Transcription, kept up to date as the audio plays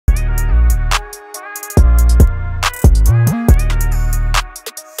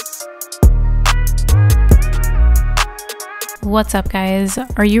What's up guys?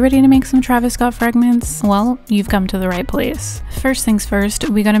 Are you ready to make some Travis Scott fragments? Well, you've come to the right place. First things first,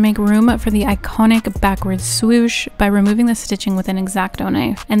 we gotta make room for the iconic backwards swoosh by removing the stitching with an X-Acto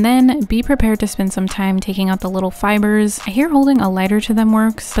knife. And then be prepared to spend some time taking out the little fibers. I hear holding a lighter to them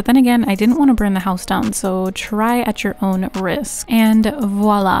works, but then again, I didn't want to burn the house down, so try at your own risk. And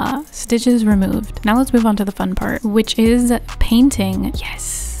voila, stitches removed. Now let's move on to the fun part, which is painting.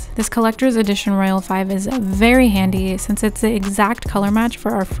 Yes! This collector's edition Royal 5 is very handy since it's the exact color match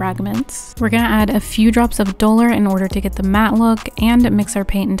for our fragments. We're gonna add a few drops of duller in order to get the matte look and mix our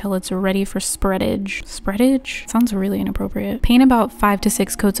paint until it's ready for spreadage. Spreadage? Sounds really inappropriate. Paint about 5 to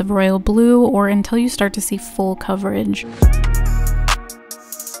 6 coats of royal blue or until you start to see full coverage.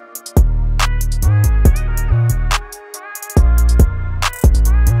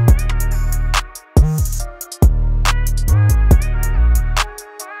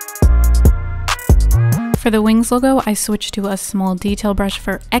 For the wings logo, I switched to a small detail brush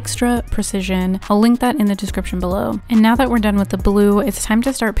for extra precision. I'll link that in the description below. And now that we're done with the blue, it's time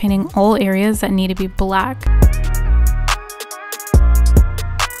to start painting all areas that need to be black.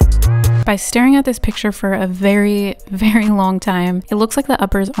 By staring at this picture for a very long time, it looks like the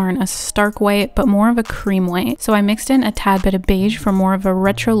uppers aren't a stark white, but more of a cream white. So I mixed in a tad bit of beige for more of a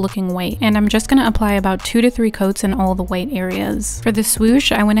retro looking white. And I'm just gonna apply about 2 to 3 coats in all the white areas. For the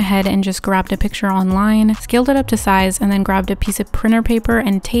swoosh, I went ahead and just grabbed a picture online, scaled it up to size, and then grabbed a piece of printer paper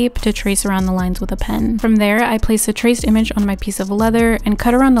and tape to trace around the lines with a pen. From there, I placed a traced image on my piece of leather and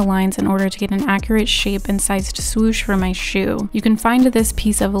cut around the lines in order to get an accurate shape and sized swoosh for my shoe. You can find this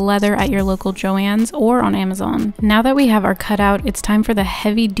piece of leather at your local Joann's or on Amazon. Now that we have our cutout, it's time for the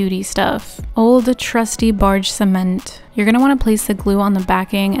heavy duty stuff. Old trusty Barge cement. You're going to want to place the glue on the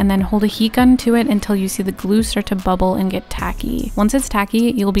backing and then hold a heat gun to it until you see the glue start to bubble and get tacky. Once it's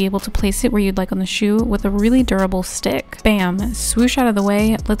tacky, you'll be able to place it where you'd like on the shoe with a really durable stick. Bam! Swoosh out of the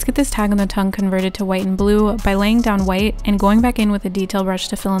way. Let's get this tag on the tongue converted to white and blue by laying down white and going back in with a detail brush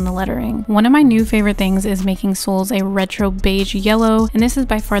to fill in the lettering. One of my new favorite things is making soles a retro beige yellow, and this is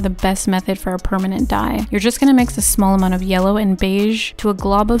by far the best method for a permanent dye. You're just going to mix a small amount of yellow and beige to a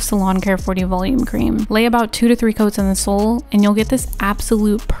glob of Salon Care 40 volume cream. Lay about 2 to 3 coats on the sole and you'll get this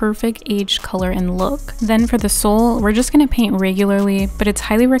absolute perfect aged color and look. Then for the sole, we're just going to paint regularly, but it's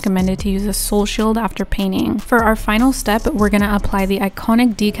highly recommended to use a sole shield after painting. For our final step, we're going to apply the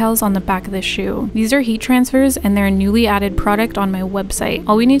iconic decals on the back of the shoe. These are heat transfers and they're a newly added product on my website.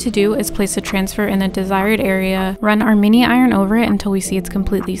 All we need to do is place the transfer in the desired area, run our mini iron over it until we see it's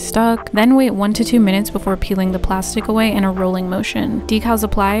completely stuck, then wait 1 to 2 minutes before peeling the plastic away in a rolling motion. Decals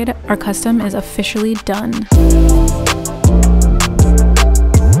applied, our custom is officially done.